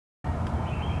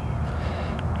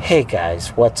Hey guys,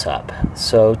 what's up?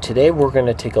 So today we're going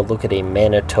to take a look at a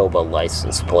Manitoba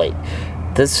license plate.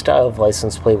 This style of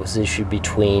license plate was issued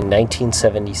between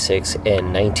 1976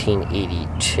 and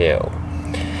 1982.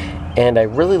 And I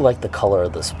really like the color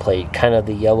of this plate, kind of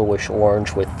the yellowish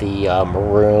orange with the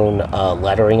maroon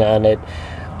lettering on it.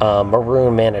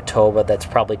 Maroon Manitoba, that's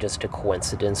probably just a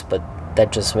coincidence, but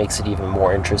that just makes it even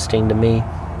more interesting to me.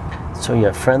 So you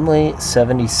have Friendly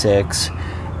 76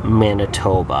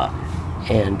 Manitoba,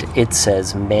 and it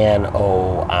says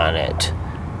Man-O on it.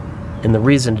 And the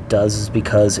reason it does is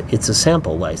because it's a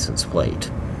sample license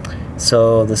plate.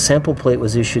 So the sample plate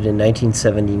was issued in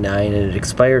 1979 and it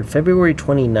expired February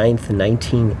 29th,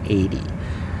 1980.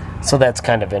 So that's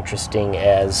kind of interesting,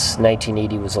 as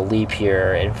 1980 was a leap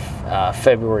year and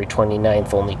February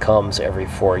 29th only comes every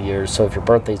 4 years. So if your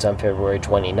birthday's on February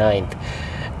 29th,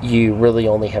 you really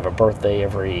only have a birthday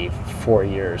every 4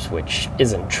 years, which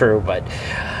isn't true, but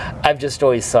I've just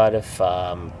always thought if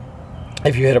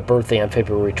you had a birthday on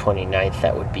February 29th,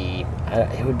 that would be,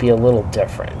 it would be a little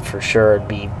different for sure. It'd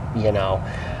be, you know,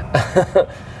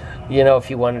 if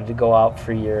you wanted to go out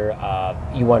for your,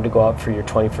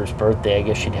 21st birthday, I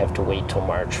guess you'd have to wait till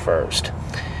March 1st.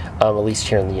 At least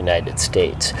here in the United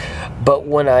States. But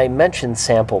when I mention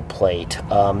sample plate,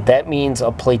 that means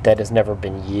a plate that has never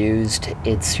been used.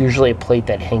 It's usually a plate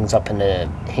that hangs up in the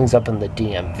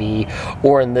DMV,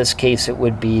 or in this case, it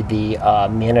would be the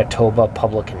Manitoba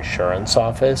Public Insurance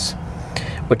Office,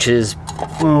 which is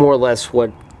more or less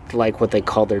what they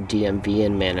call their DMV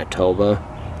in Manitoba.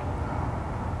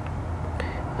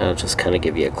 I'll just kind of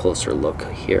give you a closer look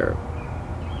here.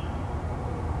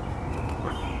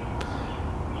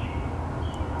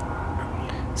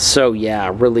 So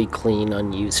yeah, really clean,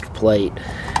 unused plate.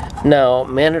 Now,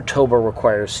 Manitoba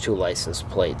requires 2 license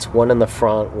plates, one in the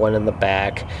front, one in the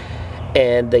back,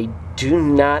 and they do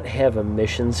not have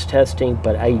emissions testing,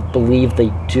 but I believe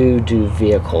they do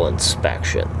vehicle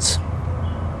inspections.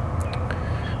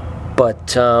 But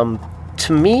to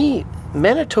me,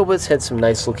 Manitoba's had some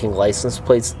nice looking license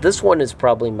plates. This one is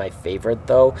probably my favorite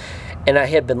though, and I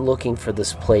had been looking for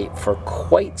this plate for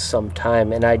quite some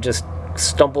time, and I just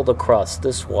stumbled across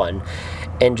this one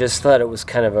and just thought it was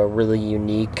kind of a really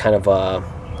unique, kind of a,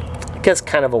 I guess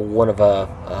kind of a one of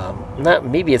a,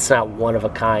 maybe it's not one of a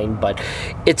kind, but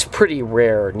it's pretty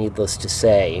rare, needless to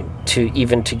say, to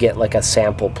get like a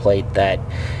sample plate that,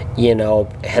 you know,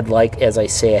 had, like, as I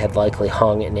say, had likely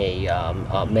hung in a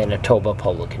Manitoba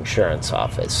Public Insurance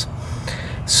Office.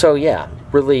 So yeah,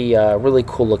 really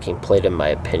cool looking plate in my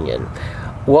opinion.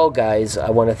 Well guys, I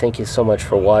want to thank you so much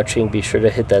for watching. Be sure to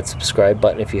hit that subscribe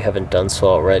button if you haven't done so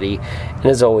already. And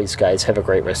as always guys, have a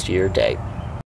great rest of your day.